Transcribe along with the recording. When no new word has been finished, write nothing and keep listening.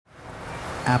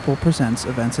Apple presents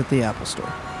events at the Apple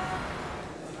Store.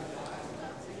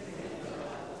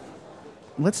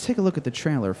 Let's take a look at the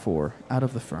trailer for Out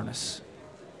of the Furnace.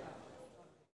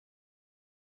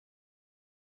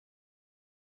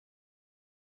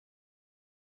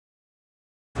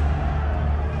 I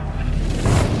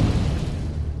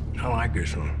like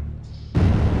this one.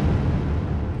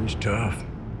 He's tough.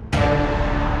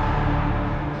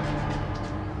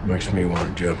 Makes me want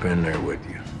to jump in there with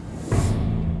you.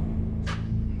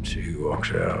 See who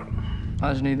walks out.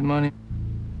 I just need the money.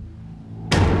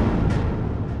 The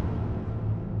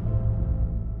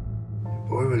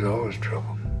boy was always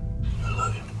trouble. I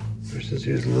love him. Ever since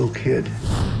he was a little kid.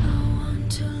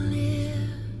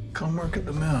 Come work at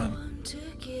the mill.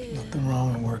 Nothing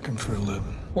wrong with working for a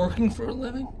living. Working for a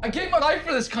living? I gave my life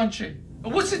for this country.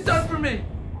 And what's it done for me?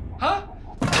 Huh?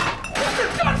 What's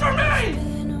it done for me?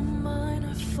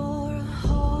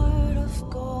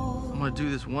 I'm gonna do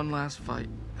this one last fight,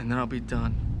 and then I'll be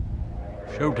done.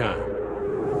 Showtime.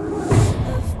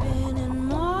 I've been in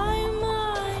my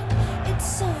mind. It's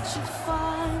such a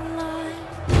fine line.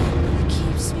 It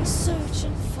keeps me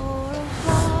searching for a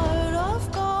heart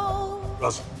of gold.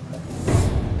 Russell,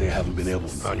 they haven't been able to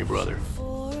find your brother.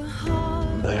 For a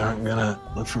heart, They aren't gonna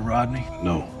look for Rodney?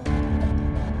 No,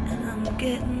 and I'm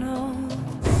getting old.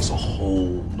 it's a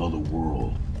whole nother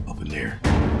world up in there.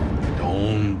 The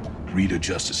own breed of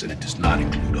justice, and it does not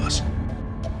include us.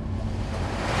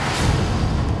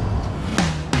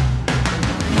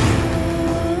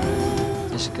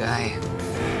 This guy,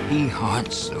 he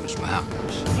haunts those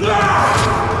mountains.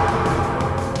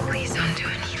 Please don't do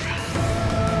anything.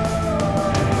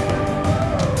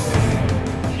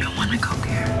 You don't want to go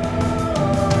there.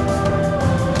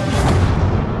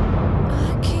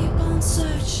 I keep on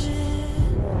searching.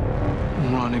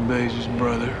 I'm Ronnie Baze's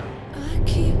brother. I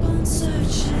keep on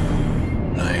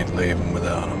searching. I ain't leaving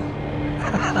without him. I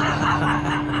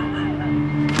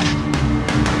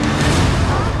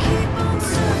keep on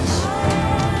searching.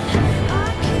 I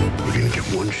keep We're gonna get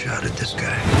one shot at this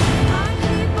guy.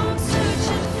 on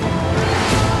searching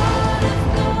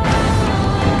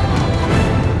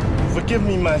for Forgive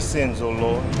me my sins, O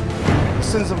Lord. The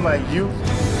sins of my youth,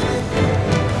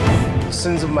 the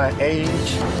sins of my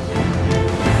age,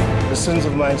 the sins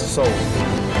of my soul.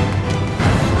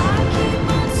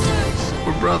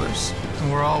 We're brothers,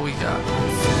 and we're all we got.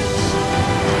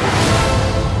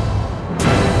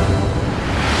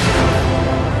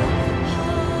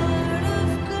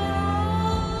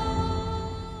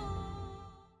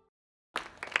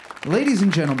 Ladies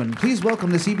and gentlemen, please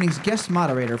welcome this evening's guest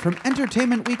moderator from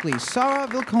Entertainment Weekly, Sarah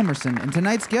Vilkomerson, and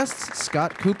tonight's guests,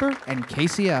 Scott Cooper and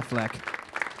Casey Affleck.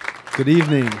 Good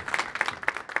evening.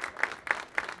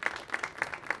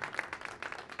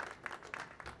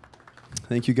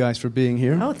 Thank you guys for being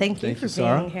here. Oh, thank you for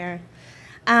Sarah. being here.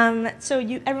 So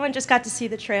everyone just got to see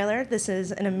the trailer. This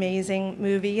is an amazing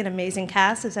movie, an amazing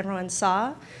cast, as everyone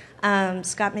saw.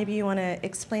 Scott, maybe you want to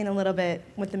explain a little bit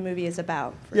what the movie is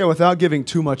about. Yeah, without giving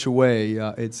too much away,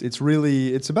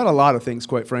 it's about a lot of things,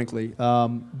 quite frankly.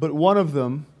 But one of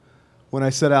them, when I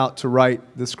set out to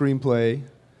write the screenplay,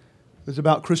 was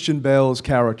about Christian Bale's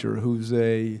character, who's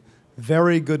a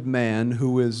very good man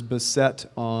who is beset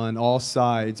on all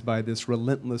sides by this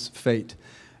relentless fate.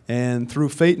 And through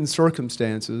fate and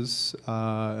circumstances,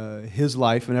 his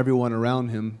life and everyone around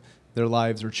him, their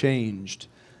lives are changed.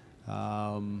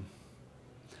 I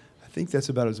think that's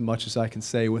about as much as I can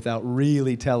say without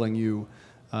really telling you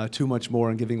too much more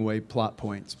and giving away plot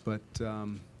points. But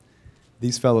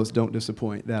these fellows don't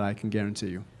disappoint, that I can guarantee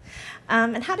you.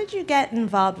 And how did you get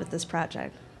involved with this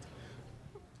project?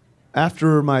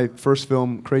 After my first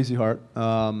film, Crazy Heart,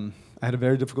 I had a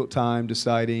very difficult time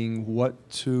deciding what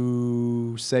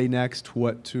to say next,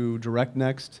 what to direct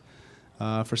next.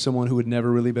 For someone who had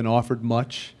never really been offered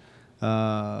much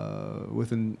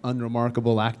with an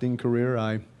unremarkable acting career,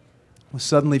 I was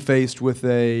suddenly faced with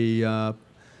a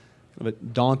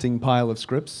daunting pile of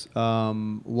scripts.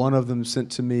 One of them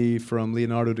sent to me from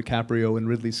Leonardo DiCaprio and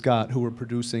Ridley Scott, who were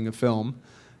producing a film.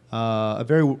 A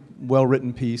very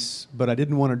well-written piece, but I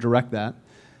didn't want to direct that.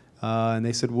 And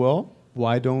they said, well,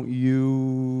 why don't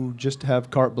you just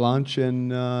have carte blanche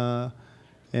and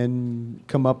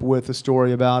come up with a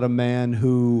story about a man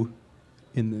who,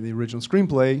 in the original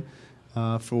screenplay,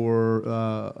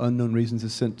 for unknown reasons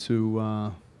is sent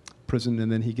to prison,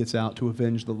 and then he gets out to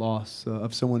avenge the loss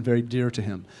of someone very dear to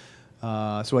him.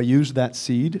 So I used that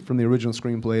seed from the original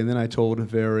screenplay, and then I told a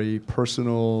very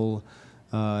personal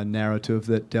narrative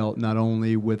that dealt not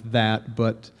only with that,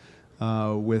 but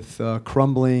with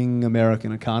crumbling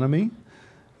American economy,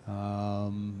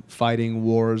 fighting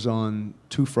wars on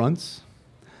two fronts,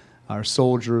 our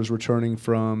soldiers returning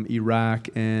from Iraq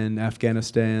and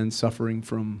Afghanistan suffering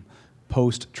from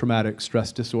post-traumatic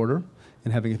stress disorder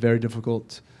and having a very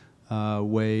difficult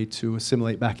way to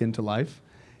assimilate back into life.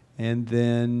 And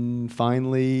then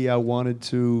finally, I wanted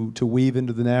to weave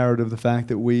into the narrative the fact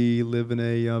that we live in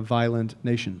a violent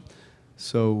nation.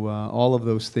 So all of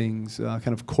those things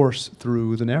kind of course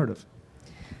through the narrative.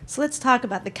 So let's talk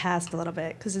about the cast a little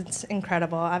bit, because it's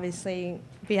incredible. Obviously,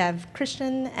 we have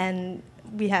Christian and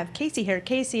we have Casey here.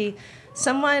 Casey,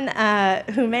 someone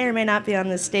who may or may not be on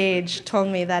the stage told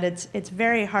me that it's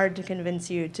very hard to convince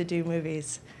you to do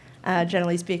movies,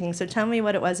 generally speaking. So tell me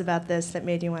what it was about this that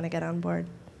made you want to get on board.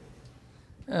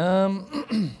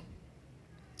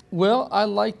 Well, I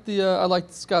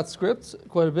liked Scott's script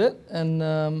quite a bit, and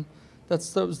that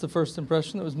was the first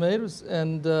impression that was made.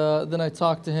 Then I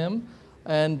talked to him,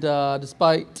 and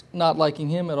despite not liking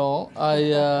him at all,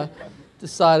 I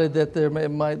decided that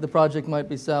the project might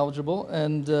be salvageable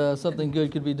and something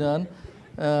good could be done.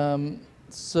 And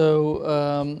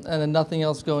then nothing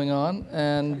else going on,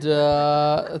 and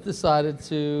decided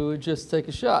to just take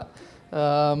a shot.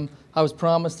 I was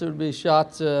promised it would be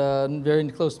shot very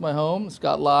close to my home.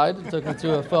 Scott lied and took me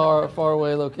to a far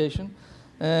away location,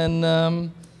 and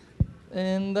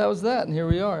that was that. And here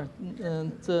we are.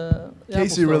 And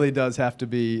Casey really does have to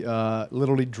be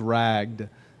literally dragged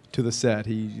to the set.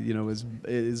 He,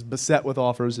 is beset with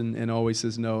offers and always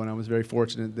says no. And I was very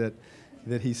fortunate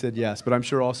that he said yes. But I'm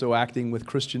sure also acting with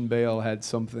Christian Bale had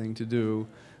something to do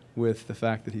with the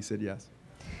fact that he said yes.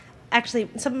 Actually,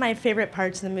 some of my favorite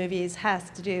parts of the movies has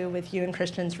to do with you and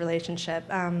Christian's relationship.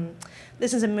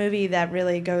 This is a movie that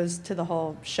really goes to the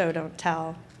whole show, don't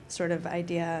tell sort of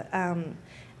idea.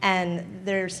 And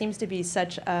there seems to be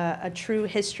such a true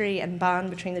history and bond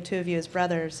between the two of you as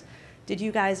brothers. Did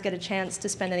you guys get a chance to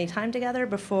spend any time together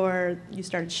before you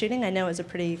started shooting? I know it was a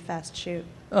pretty fast shoot.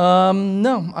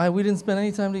 No, we didn't spend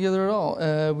any time together at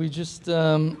all. We just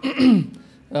more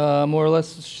or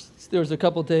less... There was a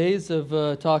couple days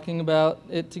of talking about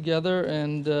it together,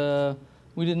 and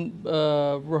we didn't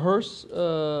rehearse,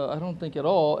 I don't think at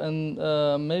all, and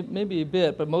maybe a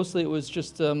bit, but mostly it was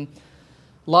just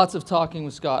lots of talking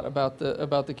with Scott about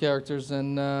the characters.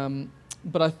 And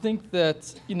but I think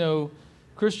that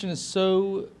Christian is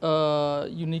so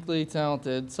uniquely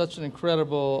talented, such an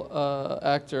incredible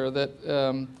actor that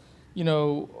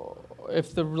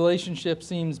if the relationship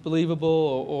seems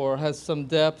believable or has some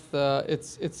depth,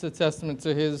 it's a testament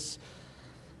to his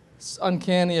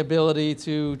uncanny ability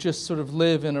to just sort of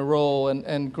live in a role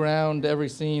and ground every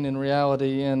scene in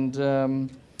reality. And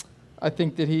I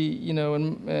think that he,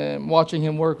 in watching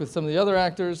him work with some of the other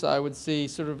actors, I would see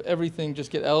sort of everything just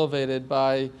get elevated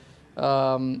by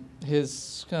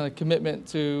his kind of commitment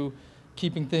to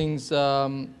keeping things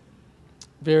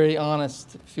very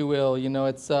honest, if you will. He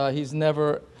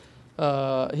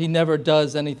never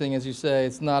does anything, as you say.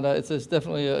 It's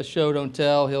definitely a show don't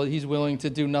tell. He's willing to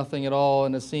do nothing at all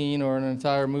in a scene or an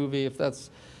entire movie if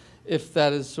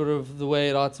that is sort of the way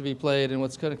it ought to be played and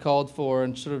what's kind of called for,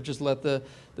 and sort of just let the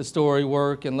story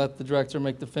work and let the director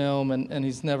make the film, and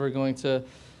he's never going to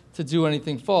do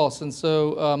anything false. And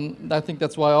so I think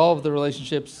that's why all of the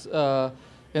relationships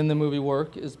in the movie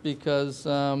work, is because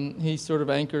he sort of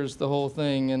anchors the whole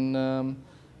thing and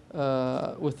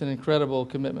with an incredible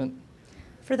commitment.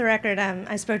 For the record,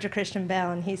 I spoke to Christian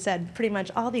Bale, and he said pretty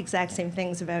much all the exact same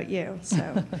things about you.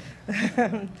 So,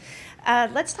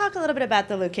 let's talk a little bit about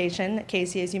the location.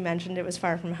 Casey, as you mentioned, it was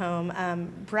far from home.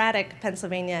 Braddock,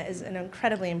 Pennsylvania, is an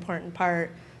incredibly important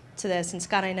part to this. And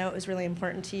Scott, I know it was really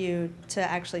important to you to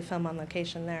actually film on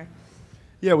location there.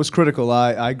 Yeah, it was critical.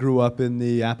 I grew up in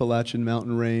the Appalachian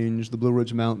Mountain Range, the Blue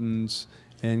Ridge Mountains,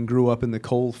 and grew up in the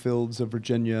coal fields of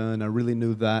Virginia, and I really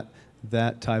knew that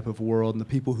type of world and the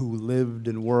people who lived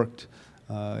and worked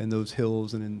in those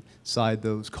hills and inside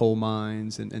those coal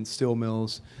mines and steel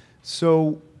mills.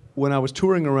 So when I was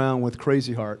touring around with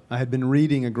Crazy Heart, I had been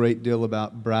reading a great deal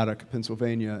about Braddock,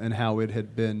 Pennsylvania, and how it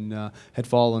had been had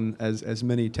fallen, as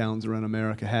many towns around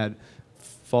America had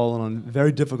fallen on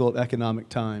very difficult economic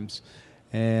times.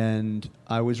 And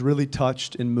I was really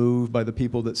touched and moved by the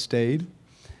people that stayed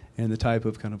and the type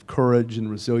of kind of courage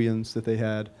and resilience that they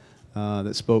had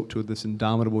that spoke to this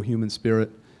indomitable human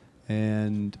spirit.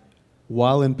 And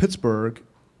while in Pittsburgh,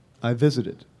 I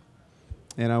visited.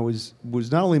 And I was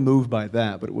not only moved by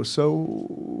that, but it was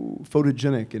so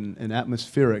photogenic and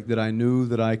atmospheric that I knew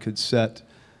that I could set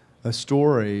a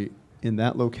story in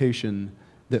that location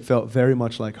that felt very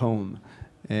much like home.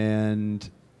 And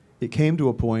it came to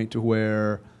a point to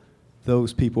where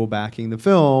those people backing the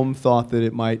film thought that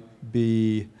it might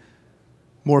be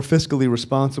more fiscally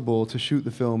responsible to shoot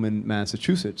the film in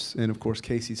Massachusetts. And of course,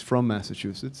 Casey's from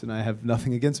Massachusetts, and I have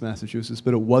nothing against Massachusetts,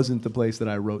 but it wasn't the place that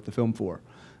I wrote the film for.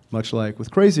 Much like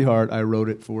with Crazy Heart, I wrote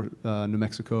it for New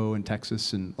Mexico and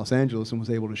Texas and Los Angeles and was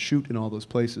able to shoot in all those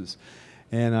places.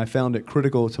 And I found it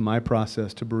critical to my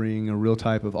process to bring a real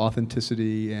type of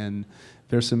authenticity and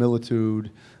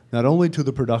verisimilitude, not only to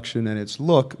the production and its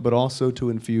look, but also to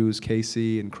infuse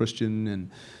Casey and Christian and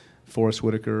Forrest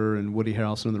Whitaker and Woody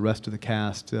Harrelson and the rest of the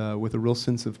cast with a real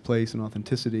sense of place and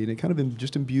authenticity. And it kind of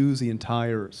just imbues the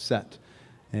entire set.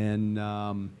 And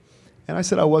I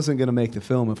said I wasn't going to make the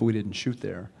film if we didn't shoot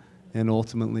there. And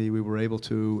ultimately we were able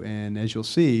to. And as you'll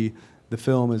see, the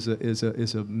film is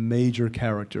a major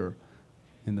character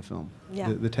in the film.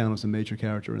 Yeah. The town is a major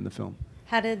character in the film.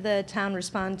 How did the town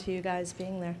respond to you guys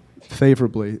being there?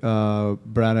 Favorably.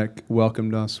 Braddock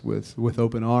welcomed us with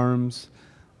open arms.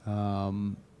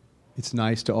 It's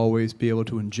nice to always be able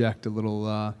to inject a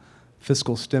little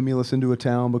fiscal stimulus into a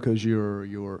town because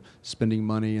you're spending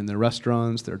money in their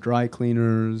restaurants, their dry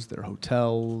cleaners, their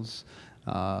hotels,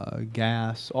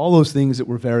 gas, all those things that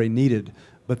were very needed.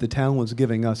 But the town was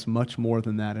giving us much more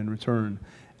than that in return.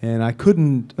 And I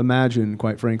couldn't imagine,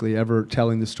 quite frankly, ever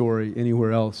telling the story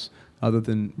anywhere else other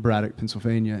than Braddock,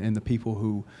 Pennsylvania, and the people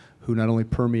who not only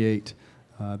permeate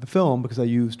the film, because I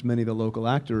used many of the local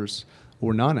actors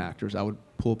or non-actors. I would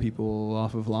pull people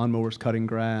off of lawnmowers cutting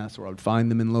grass, or I would find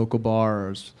them in local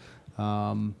bars,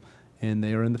 and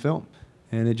they are in the film.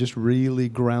 And it just really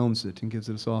grounds it and gives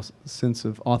it a sense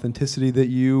of authenticity that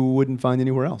you wouldn't find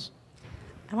anywhere else.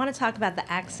 I want to talk about the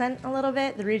accent a little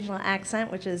bit, the regional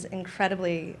accent, which is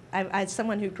incredibly, as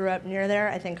someone who grew up near there,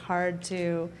 I think hard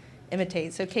to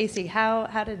imitate. So Casey, how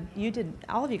did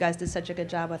all of you guys did such a good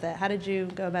job with it. How did you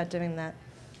go about doing that?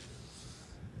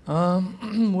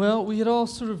 Well, we had all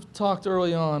sort of talked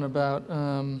early on about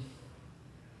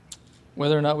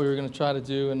whether or not we were going to try to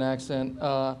do an accent.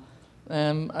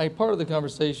 And part of the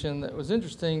conversation that was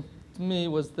interesting to me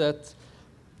was that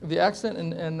the accent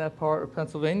in that part of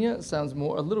Pennsylvania sounds a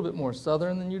little bit more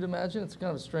southern than you'd imagine. It's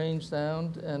kind of a strange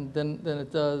sound, and than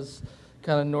it does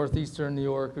kind of northeastern New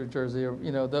York or Jersey, or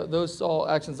those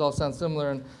accents all sound similar.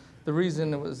 And the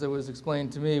reason it was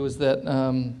explained to me was that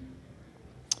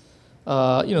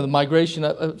the migration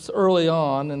early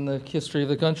on in the history of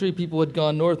the country, people had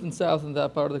gone north and south in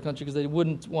that part of the country because they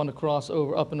wouldn't want to cross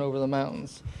up and over the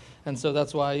mountains. And so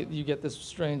that's why you get this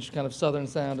strange kind of southern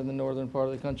sound in the northern part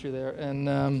of the country there. And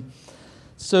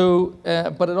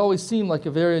but it always seemed like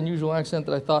a very unusual accent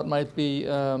that I thought might be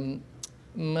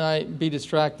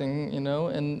distracting,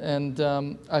 And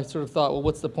I sort of thought, well,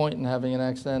 what's the point in having an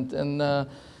accent?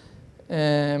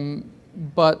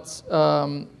 But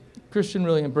Christian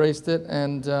really embraced it,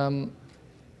 and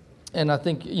I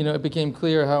think it became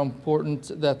clear how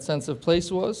important that sense of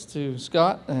place was to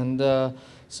Scott, and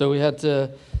so we had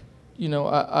to.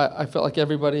 I felt like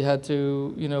everybody had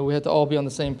to, we had to all be on the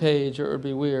same page or it would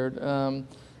be weird.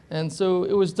 And so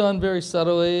it was done very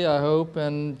subtly, I hope,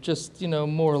 and just,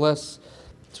 more or less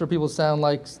sort of people sound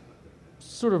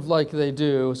sort of like they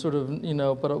do, sort of,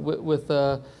 but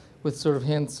with sort of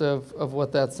hints of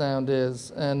what that sound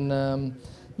is. And,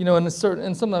 and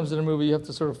sometimes in a movie you have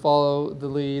to sort of follow the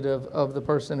lead of the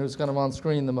person who's kind of on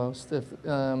screen the most,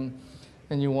 and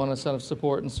you want to sort of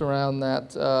support and surround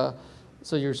that.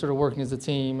 So you're sort of working as a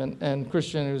team, and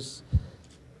Christian,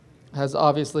 has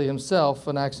obviously himself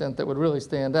an accent that would really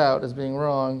stand out as being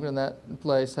wrong in that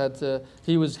place, had to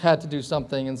do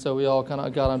something, and so we all kind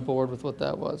of got on board with what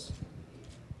that was.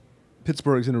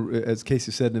 Pittsburgh's, as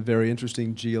Casey said, in a very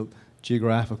interesting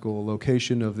geographical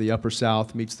location of the Upper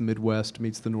South meets the Midwest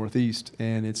meets the Northeast,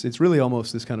 and it's really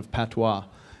almost this kind of patois.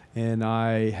 And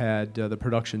I had the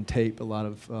production tape a lot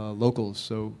of locals,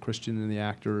 so Christian and the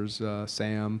actors,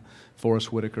 Sam,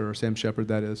 Forrest Whitaker, Sam Shepard,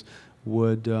 that is,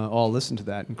 would all listen to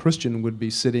that. And Christian would be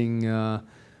sitting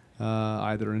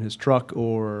either in his truck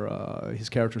or his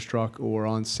character's truck or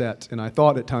on set. And I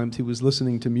thought at times he was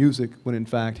listening to music when in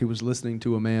fact he was listening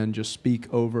to a man just speak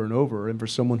over and over. And for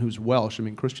someone who's Welsh,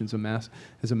 Christian's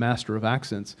is a master of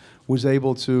accents, was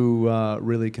able to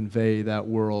really convey that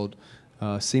world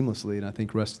seamlessly, and I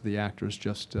think the rest of the actors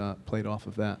just played off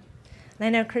of that. And I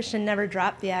know Christian never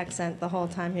dropped the accent the whole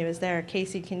time he was there.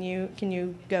 Casey, can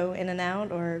you go in and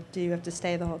out, or do you have to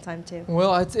stay the whole time too?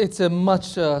 Well, it's a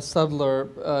much subtler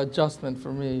adjustment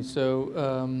for me,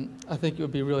 so I think it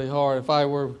would be really hard. If I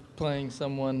were playing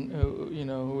someone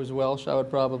who was Welsh, I would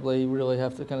probably really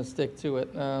have to kind of stick to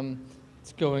it.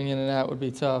 Going in and out would be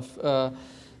tough.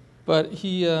 But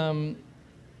he kind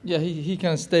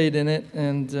of stayed in it,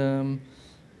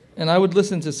 and And I would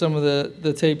listen to some of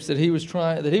the tapes that he was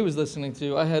listening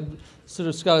to. I had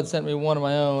Scott had sent me one of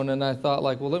my own, and I thought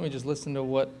like, well, let me just listen to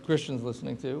what Christian's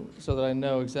listening to, so that I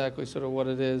know exactly sort of what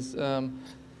it is.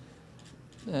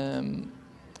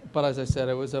 But as I said,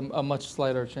 it was a much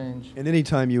slighter change. And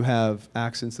anytime you have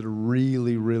accents that are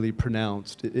really, really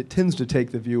pronounced, it tends to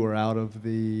take the viewer out of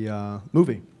the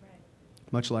movie,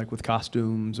 much like with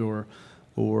costumes or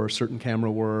certain camera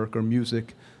work or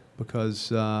music, because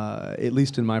at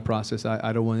least in my process,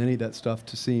 I don't want any of that stuff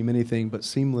to seem anything but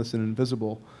seamless and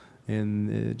invisible,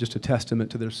 and just a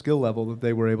testament to their skill level that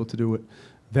they were able to do it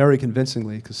very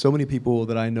convincingly, because so many people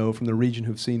that I know from the region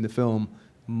who've seen the film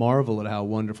marvel at how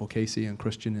wonderful Casey and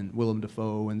Christian and Willem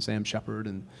Dafoe and Sam Shepard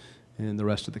and the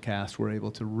rest of the cast were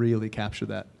able to really capture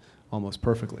that almost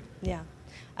perfectly. Yeah.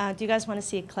 Do you guys want to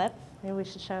see a clip? Maybe we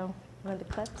should show one of the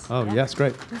clips. Oh, yeah? Yes,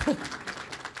 great.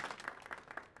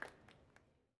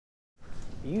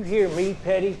 You hear me,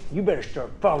 Petty? You better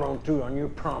start following through on your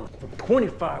promise. For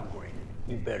 25 grand,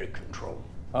 you better control.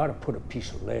 I ought to put a piece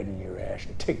of lead in your ass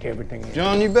and take everything in.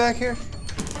 John, you back here?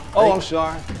 Oh, I'm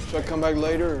sorry. Should I come back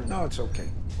later? Or? No, it's okay.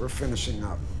 We're finishing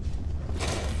up.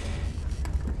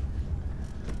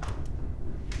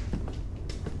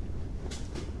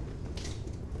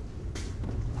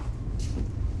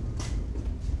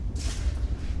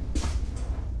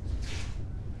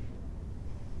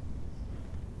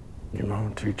 Your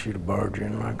mom teach you to barge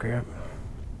in like that?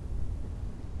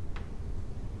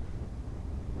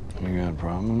 You got a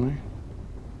problem with me?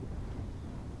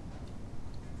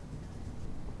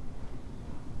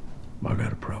 I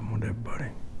got a problem with everybody.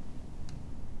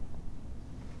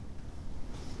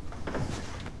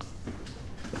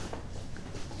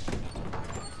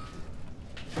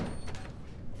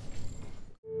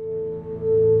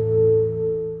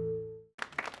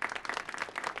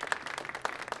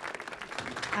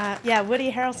 Yeah,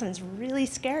 Woody Harrelson's really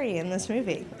scary in this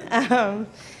movie. And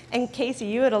Casey,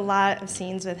 you had a lot of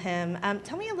scenes with him.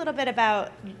 Tell me a little bit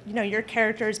about, your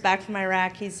character's back from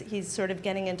Iraq. He's sort of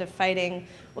getting into fighting.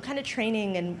 What kind of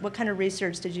training and what kind of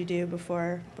research did you do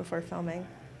before filming?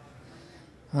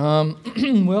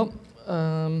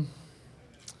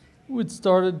 We'd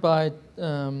started by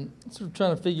sort of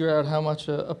trying to figure out how much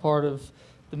a part of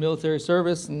the military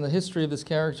service and the history of this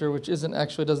character, which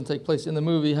doesn't take place in the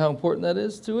movie, how important that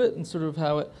is to it, and sort of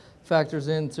how it factors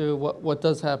into what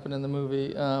does happen in the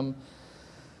movie.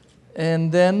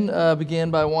 And then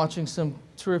began by watching some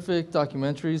terrific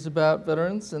documentaries about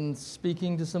veterans and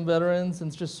speaking to some veterans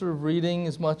and just sort of reading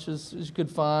as much as you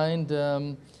could find.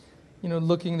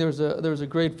 Looking, there was a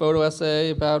great photo essay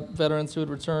about veterans who had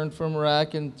returned from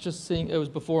Iraq, and just seeing, it was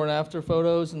before and after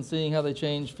photos, and seeing how they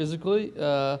changed physically.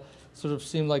 Sort of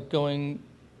seemed like going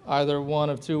either one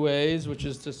of two ways, which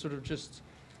is to sort of just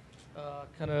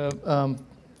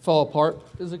fall apart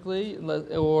physically,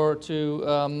 or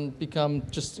to become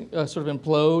just sort of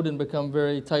implode and become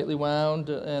very tightly wound.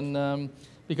 And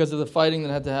because of the fighting that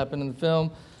had to happen in the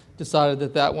film, decided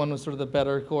that one was sort of the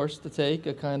better course to take,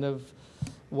 a kind of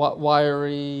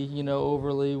wiry,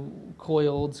 overly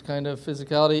coiled kind of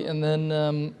physicality. And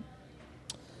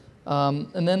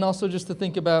then also just to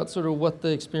think about sort of what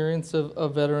the experience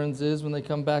of veterans is when they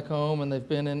come back home and they've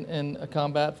been in a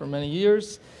combat for many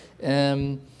years,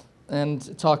 and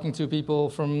talking to people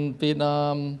from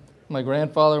Vietnam, my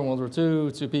grandfather in World War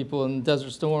II, to people in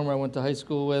Desert Storm I went to high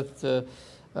school with, to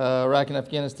Iraq and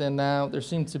Afghanistan now. There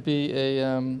seemed to be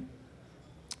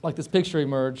like this picture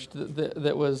emerged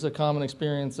that was a common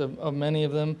experience of many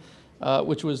of them,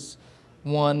 which was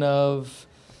one of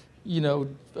a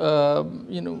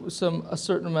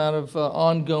certain amount of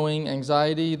ongoing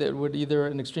anxiety that would either,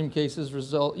 in extreme cases,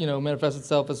 manifest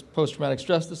itself as post-traumatic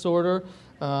stress disorder,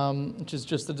 which is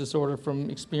just a disorder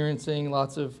from experiencing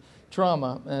lots of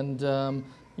trauma, and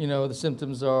the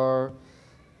symptoms are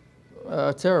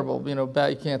terrible.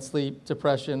 You can't sleep,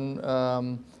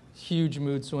 depression, huge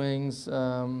mood swings,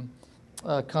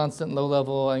 constant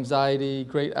low-level anxiety,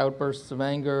 great outbursts of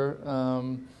anger.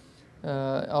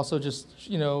 Also just,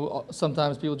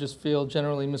 sometimes people just feel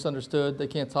generally misunderstood. They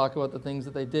can't talk about the things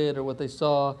that they did or what they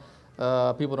saw.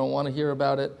 People don't want to hear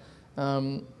about it.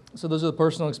 So those are the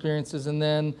personal experiences. And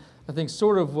then I think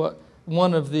sort of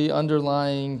one of the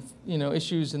underlying,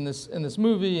 issues in this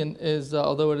movie is,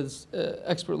 although it is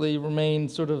expertly remained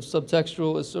sort of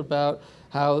subtextual, is about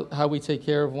how we take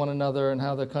care of one another and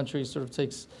how the country sort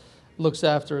of looks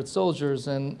after its soldiers,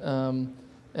 and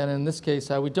in this case,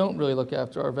 how we don't really look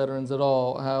after our veterans at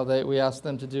all, how we ask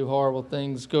them to do horrible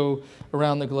things, go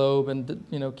around the globe and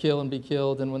kill and be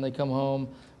killed, and when they come home,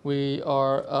 we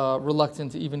are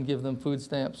reluctant to even give them food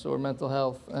stamps or mental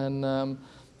health. And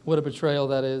what a betrayal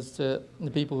that is to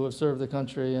the people who have served the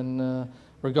country, and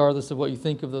regardless of what you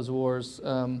think of those wars,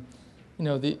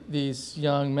 these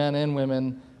young men and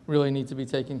women really need to be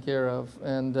taken care of,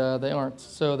 and they aren't.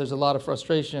 So there's a lot of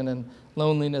frustration and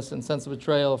loneliness and sense of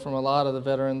betrayal from a lot of the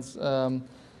veterans, and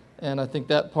I think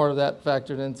that part of that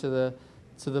factored into the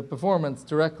performance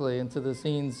directly, into the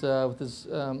scenes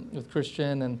with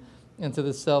Christian, and to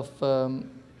the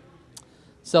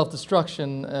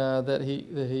self-destruction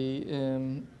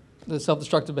the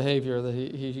self-destructive behavior that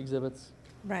he exhibits.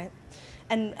 Right.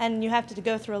 And you have to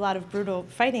go through a lot of brutal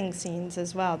fighting scenes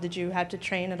as well. Did you have to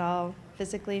train at all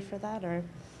physically for that, or?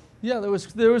 Yeah,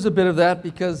 there was a bit of that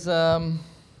because I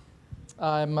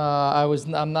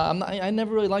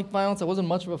never really liked violence. I wasn't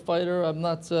much of a fighter. I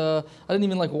didn't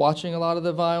even like watching a lot of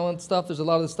the violent stuff. There's a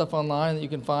lot of the stuff online that you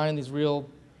can find, these real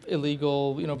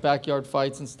illegal, backyard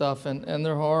fights and stuff, and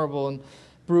they're horrible and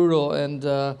brutal.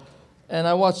 And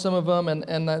I watched some of them,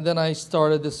 and then I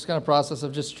started this kind of process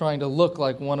of just trying to look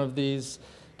like one of these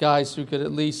guys who could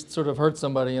at least sort of hurt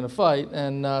somebody in a fight,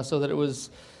 and so that it was,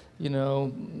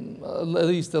 at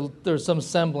least there's some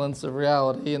semblance of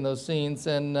reality in those scenes.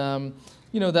 And,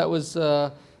 that was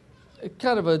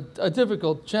kind of a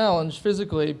difficult challenge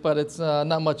physically, but it's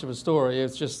not much of a story.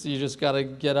 It's just, you just got to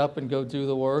get up and go do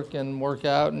the work and work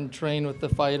out and train with the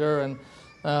fighter, and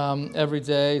every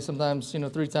day, sometimes,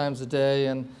 3 times a day.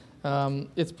 And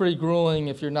it's pretty grueling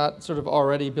if you're not sort of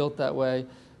already built that way.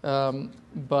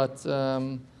 But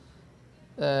there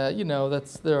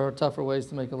are tougher ways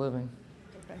to make a living.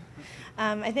 Okay.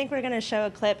 I think we're going to show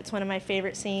a clip. It's one of my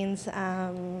favorite scenes.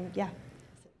 Yeah.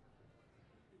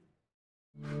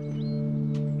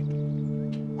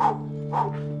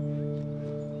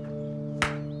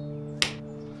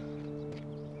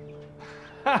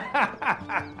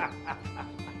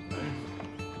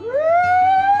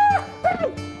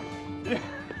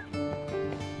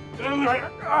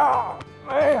 Oh,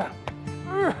 man.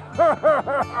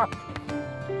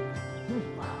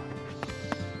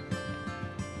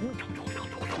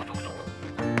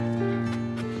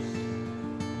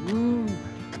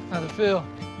 How'd it feel?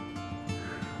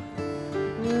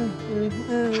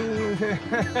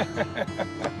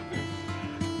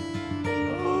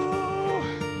 Oh, I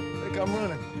think I'm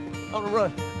running. I'm gonna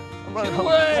run. I'm running. Get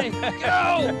away! Go!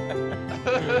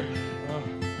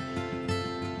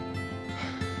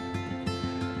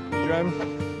 You driving?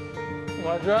 You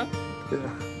want to drive?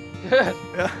 Yeah. Good.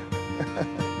 Yeah.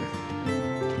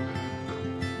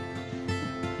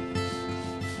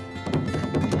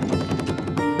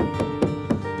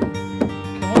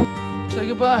 Come on, say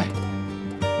goodbye.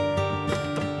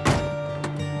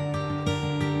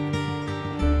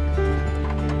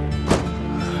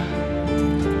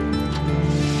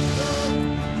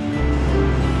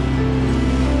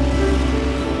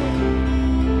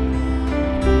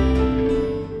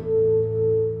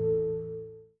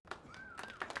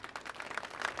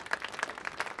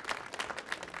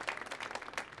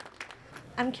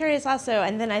 I'm curious also,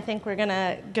 and then I think we're going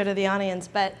to go to the audience,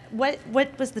 but what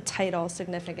was the title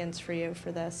significance for you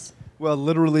for this? Well,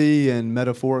 literally and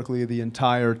metaphorically, the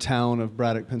entire town of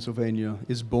Braddock, Pennsylvania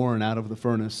is born out of the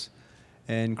furnace.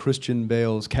 And Christian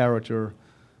Bale's character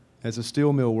as a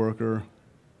steel mill worker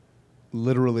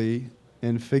literally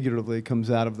and figuratively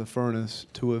comes out of the furnace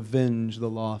to avenge the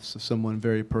loss of someone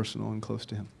very personal and close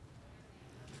to him.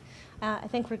 I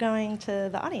think we're going to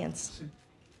the audience.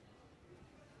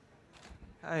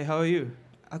 Hi, how are you?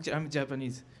 Actually, I'm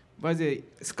Japanese. By the way,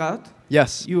 Scott?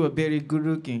 Yes. You are very good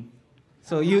looking.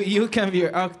 So you can be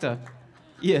an actor.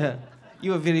 Yeah.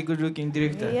 You are very good looking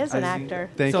director. He is an actor.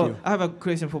 Thank you. you. I have a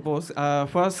question for both.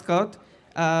 First, Scott,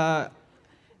 Jeff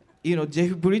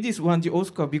Bridges won the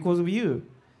Oscar because of you.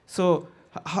 So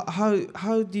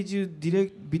how did you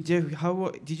direct with Jeff?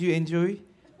 How did you enjoy?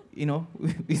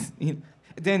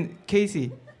 Then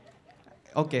Casey.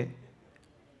 Okay.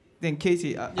 Then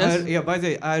Casey, Yes? by the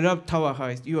way, I love Tower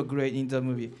Heist. You are great in the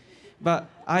movie. But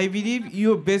I believe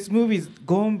your best movie is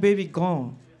Gone Baby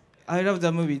Gone. I love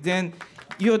the movie. Then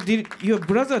your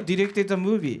brother directed the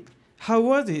movie. How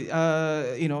was it?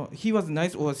 He was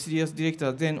nice or serious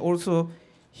director. Then also,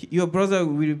 your brother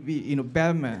will be,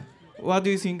 Batman. What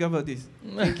do you think about this?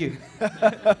 Thank you.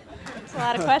 That's a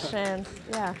lot of questions.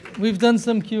 Yeah. We've done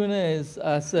some Q&As,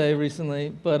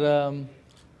 recently, but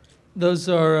those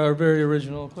are very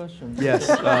original questions. Yes.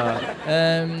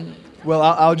 Well,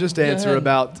 I'll just answer ahead.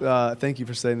 about, thank you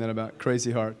for saying that about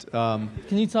Crazy Heart. Can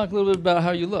you talk a little bit about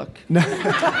how you look?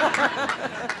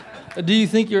 Do you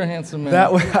think you're a handsome man?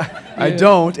 I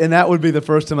don't, and that would be the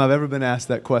first time I've ever been asked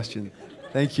that question.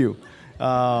 Thank you.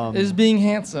 Is being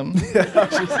handsome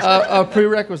a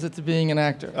prerequisite to being an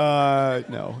actor?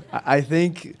 No. I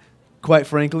think, quite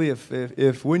frankly,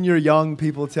 if when you're young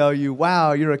people tell you,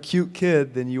 wow, you're a cute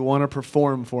kid, then you want to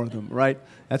perform for them, right?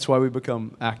 That's why we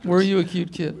become actors. Were you a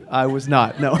cute kid? I was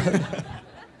not, no.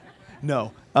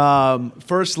 No.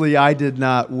 Firstly, I did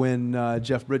not win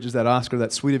Jeff Bridges that Oscar.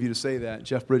 That's sweet of you to say that.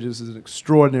 Jeff Bridges is an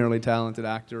extraordinarily talented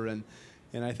actor and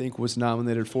I think was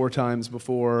nominated 4 times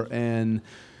before and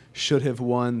should have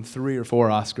won 3 or 4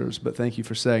 Oscars. But thank you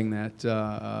for saying that.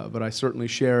 But I certainly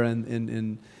share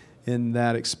in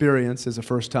that experience as a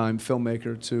first-time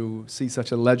filmmaker to see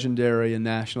such a legendary and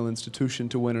national institution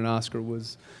to win an Oscar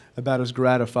was about as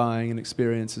gratifying an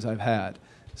experience as I've had.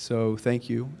 So thank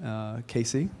you.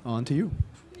 Casey, on to you.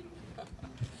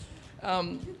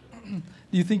 Do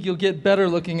you think you'll get better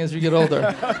looking as you get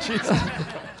older?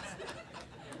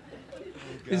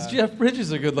 Is Jeff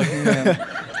Bridges a good-looking man?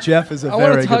 Jeff is a I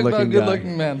want very to talk good-looking about guy.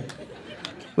 good-looking men.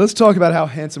 Let's talk about how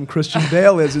handsome Christian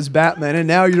Bale is as Batman, and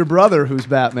now your brother who's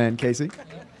Batman, Casey.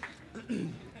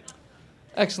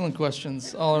 Excellent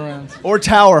questions all around. Or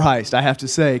Tower Heist, I have to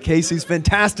say. Casey's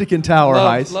fantastic in Tower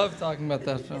Heist. Love talking about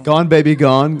that film. Gone Baby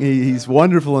Gone, he's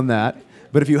wonderful in that.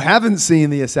 But if you haven't seen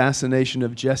the assassination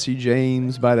of Jesse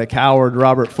James by the coward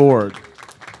Robert Ford,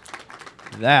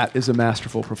 that is a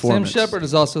masterful performance. Sam Shepard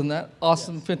is also in that.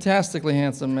 Awesome, fantastically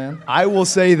handsome man. I will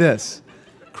say this.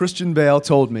 Christian Bale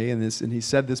told me, and he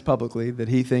said this publicly, that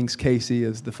he thinks Casey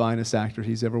is the finest actor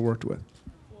he's ever worked with.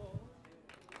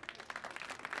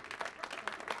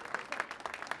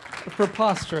 A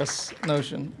preposterous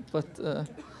notion, but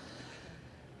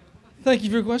thank you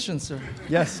for your question, sir.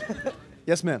 Yes.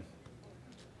 Yes, ma'am.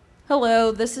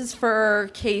 Hello, this is for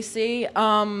Casey.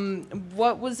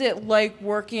 What was it like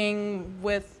working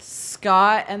with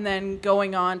Scott and then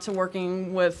going on to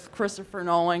working with Christopher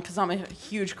Nolan? Because I'm a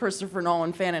huge Christopher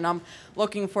Nolan fan and I'm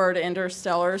looking forward to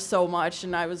Interstellar so much.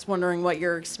 And I was wondering what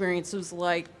your experience was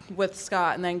like with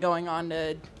Scott and then going on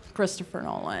to Christopher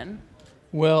Nolan.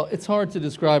 Well, it's hard to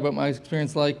describe what my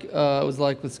experience was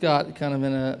like with Scott, kind of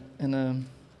in a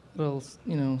little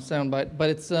soundbite. But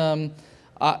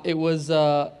it was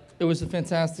a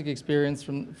fantastic experience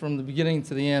from the beginning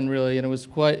to the end, really, and it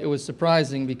was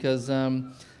surprising because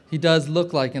he does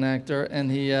look like an actor and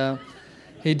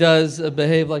he does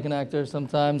behave like an actor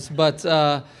sometimes,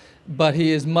 but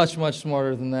he is much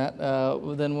smarter than that,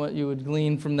 than what you would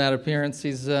glean from that appearance.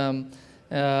 He's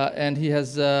and he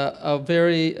has a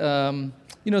very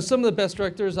some of the best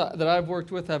directors that I've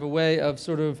worked with have a way of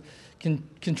sort of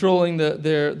controlling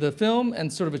the film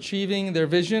and sort of achieving their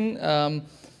vision.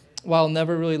 While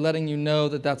never really letting you know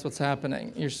that that's what's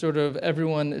happening.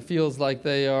 Everyone feels like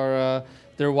they're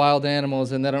wild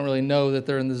animals and they don't really know that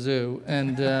they're in the zoo.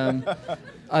 And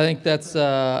I think that's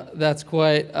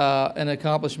quite an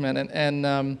accomplishment.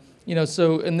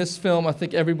 So in this film, I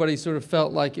think everybody sort of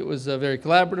felt like it was a very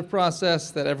collaborative process,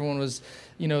 that everyone was,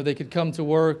 they could come to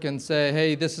work and say,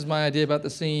 hey, this is my idea about the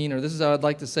scene, or this is how I'd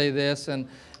like to say this. And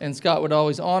Scott would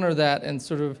always honor that and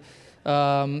sort of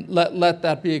let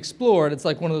that be explored. It's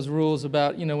like one of those rules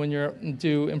about, when you're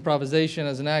do improvisation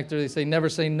as an actor, they say never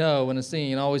say no in a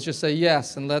scene, always just say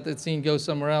yes and let the scene go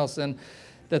somewhere else. And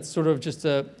that's sort of just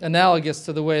analogous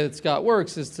to the way that Scott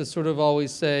works, is to sort of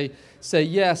always say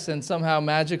yes, and somehow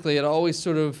magically it always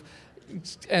sort of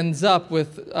ends up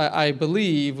with, I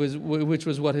believe, which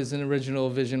was what his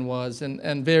original vision was, and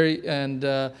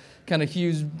kind of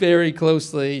hews very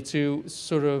closely to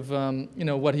sort of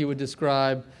what he would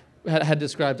had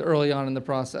described early on in the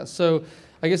process. So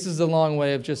I guess this is a long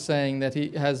way of just saying that he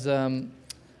has a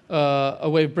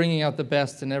way of bringing out the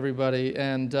best in everybody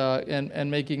and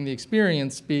making the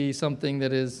experience be something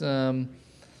that is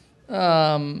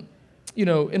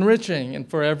enriching and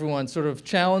for everyone, sort of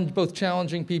both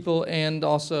challenging people and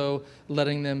also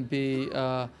letting them be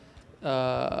the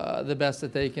best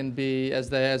that they can be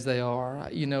as they are.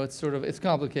 It's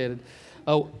complicated.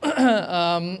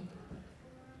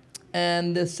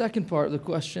 And the second part of the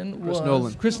question was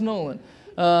Chris Nolan.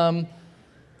 I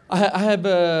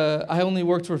only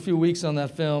worked for a few weeks on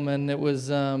that film, and it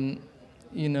was, all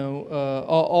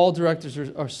directors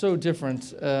are so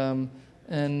different,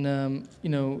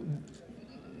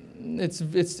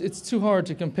 it's too hard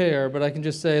to compare. But I can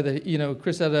just say that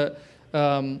Chris had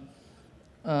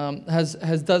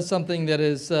does something that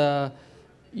is.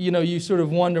 You sort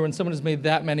of wonder when someone has made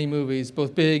that many movies,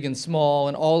 both big and small,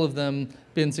 and all of them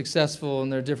been successful in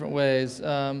their different ways.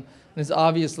 And is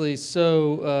obviously he's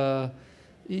so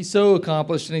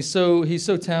accomplished, and he's so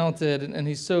talented, and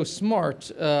he's so smart.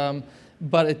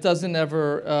 But it doesn't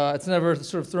ever, it's never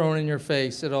sort of thrown in your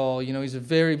face at all. He's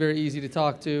very, very easy to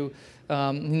talk to.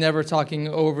 Never talking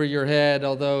over your head,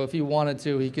 although if he wanted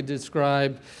to, he could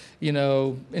describe,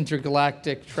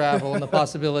 intergalactic travel and the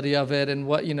possibility of it, and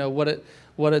what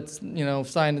it's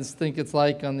scientists think it's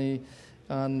like on the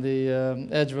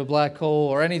edge of a black hole,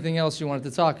 or anything else you wanted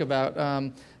to talk about.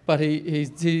 But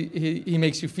he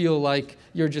makes you feel like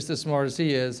you're just as smart as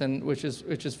he is, and which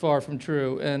is far from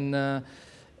true.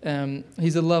 And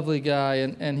he's a lovely guy,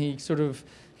 and he sort of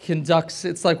conducts.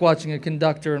 It's like watching a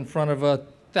conductor in front of a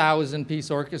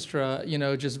 1,000-piece orchestra,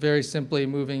 just very simply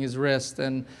moving his wrist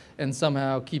and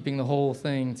somehow keeping the whole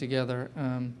thing together.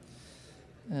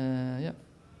 Yeah.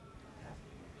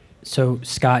 So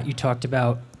Scott, you talked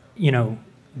about,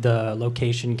 the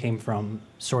location came from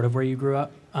sort of where you grew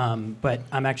up, but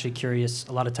I'm actually curious.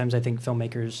 A lot of times I think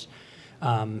filmmakers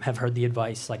have heard the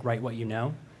advice, like, write what you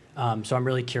know. So I'm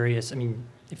really curious. I mean,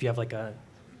 if you have like a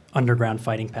underground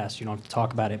fighting past, you don't have to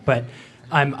talk about it, but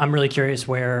I'm really curious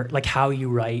how you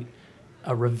write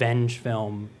a revenge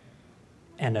film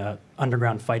and a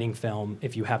underground fighting film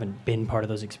if you haven't been part of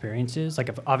those experiences. Like,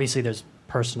 obviously there's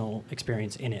personal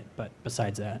experience in it, but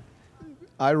besides that.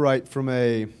 I write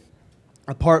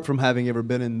apart from having ever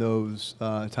been in those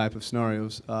type of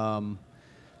scenarios, from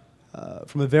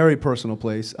a very personal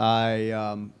place.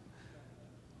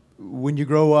 When you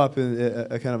grow up in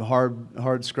a kind of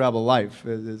hard scrabble life,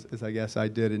 as I guess I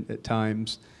did at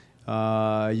times,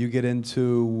 you get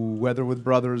into, whether with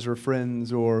brothers or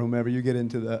friends or whomever, you get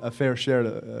into a fair share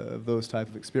of those type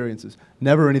of experiences.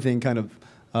 Never anything kind of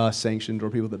sanctioned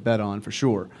or people that bet on, for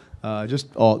sure.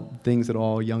 Just all things that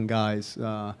all young guys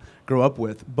grow up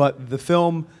with. But the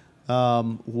film,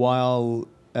 while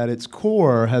at its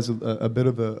core has a bit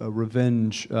of a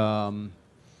revenge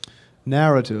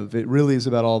narrative, it really is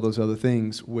about all those other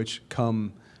things which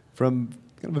come from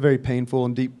kind of a very painful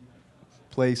and deep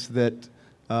place that,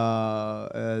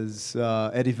 as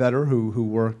Eddie Vedder, who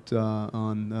worked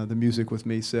on the music with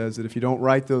me, says that if you don't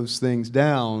write those things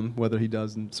down, whether he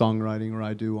does in songwriting or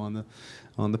I do on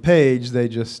the page, they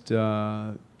just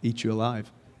eat you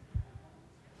alive.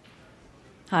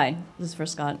 Hi, this is for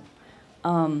Scott.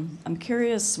 I'm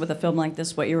curious, with a film like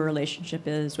this, what your relationship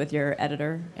is with your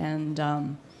editor,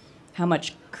 and how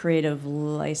much creative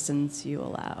license you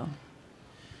allow.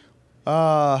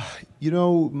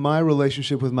 My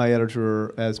relationship with my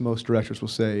editor, as most directors will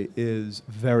say, is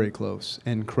very close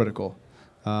and critical.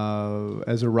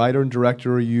 As a writer and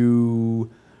director, you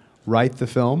write the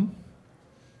film,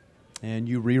 and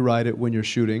you rewrite it when you're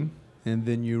shooting, and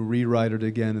then you rewrite it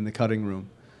again in the cutting room.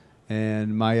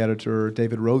 And my editor,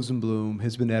 David Rosenblum,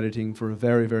 has been editing for a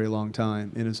very, very long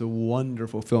time and is a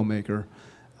wonderful filmmaker.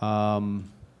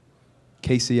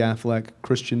 Casey Affleck,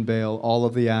 Christian Bale, all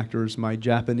of the actors, my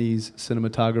Japanese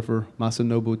cinematographer,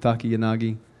 Masanobu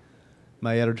Takiyanagi,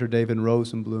 my editor, David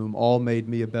Rosenblum, all made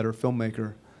me a better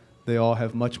filmmaker. They all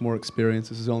have much more experience.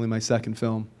 This is only my second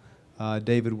film.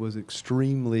 David was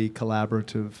extremely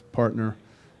collaborative partner,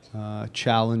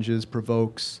 challenges,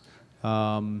 provokes.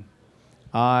 My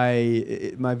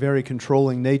very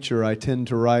controlling nature, I tend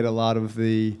to write a lot of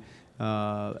the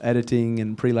editing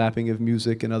and pre-lapping of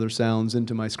music and other sounds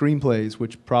into my screenplays,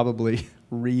 which probably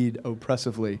read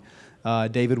oppressively.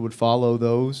 David would follow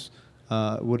those,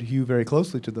 would hew very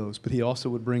closely to those, but he also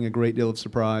would bring a great deal of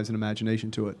surprise and imagination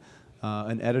to it.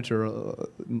 An editor,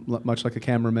 much like a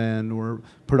cameraman or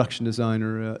production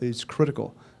designer, is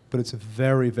critical, but it's a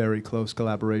very, very close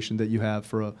collaboration that you have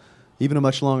for even a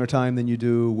much longer time than you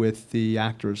do with the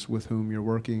actors with whom you're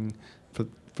working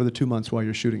for the 2 months while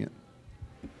you're shooting it.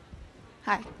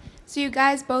 Hi. So you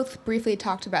guys both briefly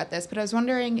talked about this, but I was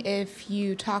wondering if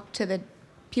you talked to the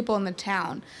people in the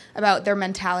town about their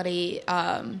mentality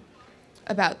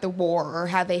about the war, or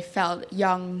how they felt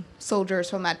young soldiers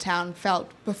from that town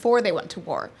felt before they went to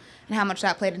war, and how much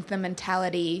that played into the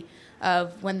mentality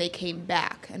of when they came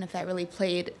back, and if that really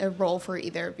played a role for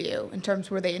either of you in terms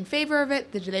of, were they in favor of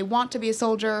it? Did they want to be a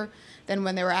soldier? Then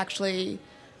when they were actually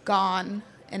gone,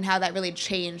 and how that really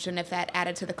changed, and if that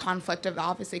added to the conflict of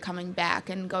obviously coming back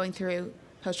and going through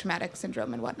post-traumatic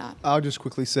syndrome and whatnot. I'll just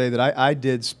quickly say that I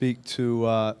did speak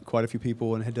to quite a few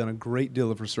people and had done a great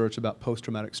deal of research about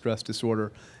post-traumatic stress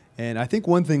disorder. And I think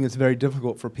one thing that's very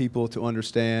difficult for people to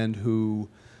understand who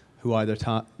either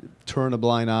turn a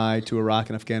blind eye to Iraq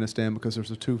and Afghanistan, because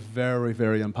those are two very,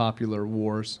 very unpopular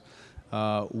wars.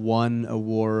 One, a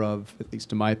war of, at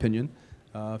least in my opinion,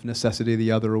 of necessity,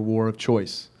 the other a war of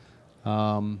choice.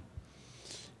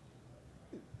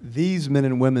 These men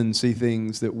and women see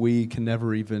things that we can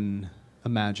never even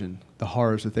imagine, the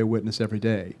horrors that they witness every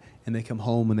day, and they come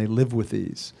home and they live with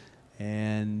these,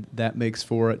 and that makes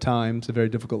for, at times, a very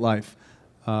difficult life.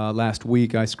 Last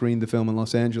week I screened the film in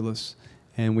Los Angeles,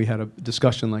 and we had a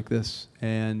discussion like this.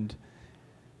 And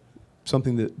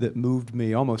something that moved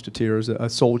me almost to tears, a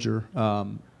soldier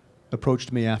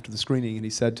approached me after the screening, and he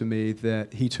said to me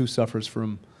that he too suffers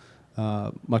from,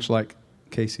 much like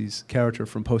Casey's character,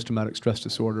 from post-traumatic stress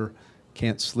disorder,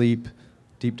 can't sleep,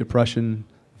 deep depression,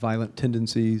 violent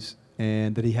tendencies,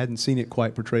 and that he hadn't seen it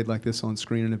quite portrayed like this on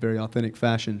screen in a very authentic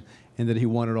fashion, and that he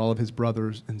wanted all of his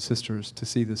brothers and sisters to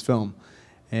see this film.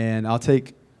 And I'll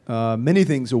take many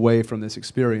things away from this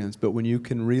experience, but when you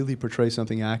can really portray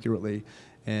something accurately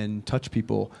and touch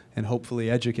people and hopefully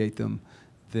educate them,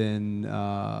 then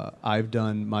I've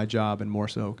done my job and more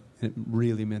so. It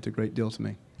really meant a great deal to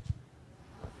me.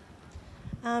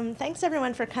 Thanks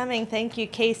everyone for coming. Thank you,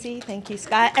 Casey. Thank you,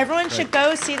 Scott. Everyone should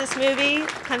go see this movie. It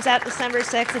comes out December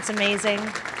 6th. It's amazing.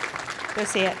 Go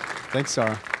see it. Thanks,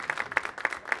 Sarah.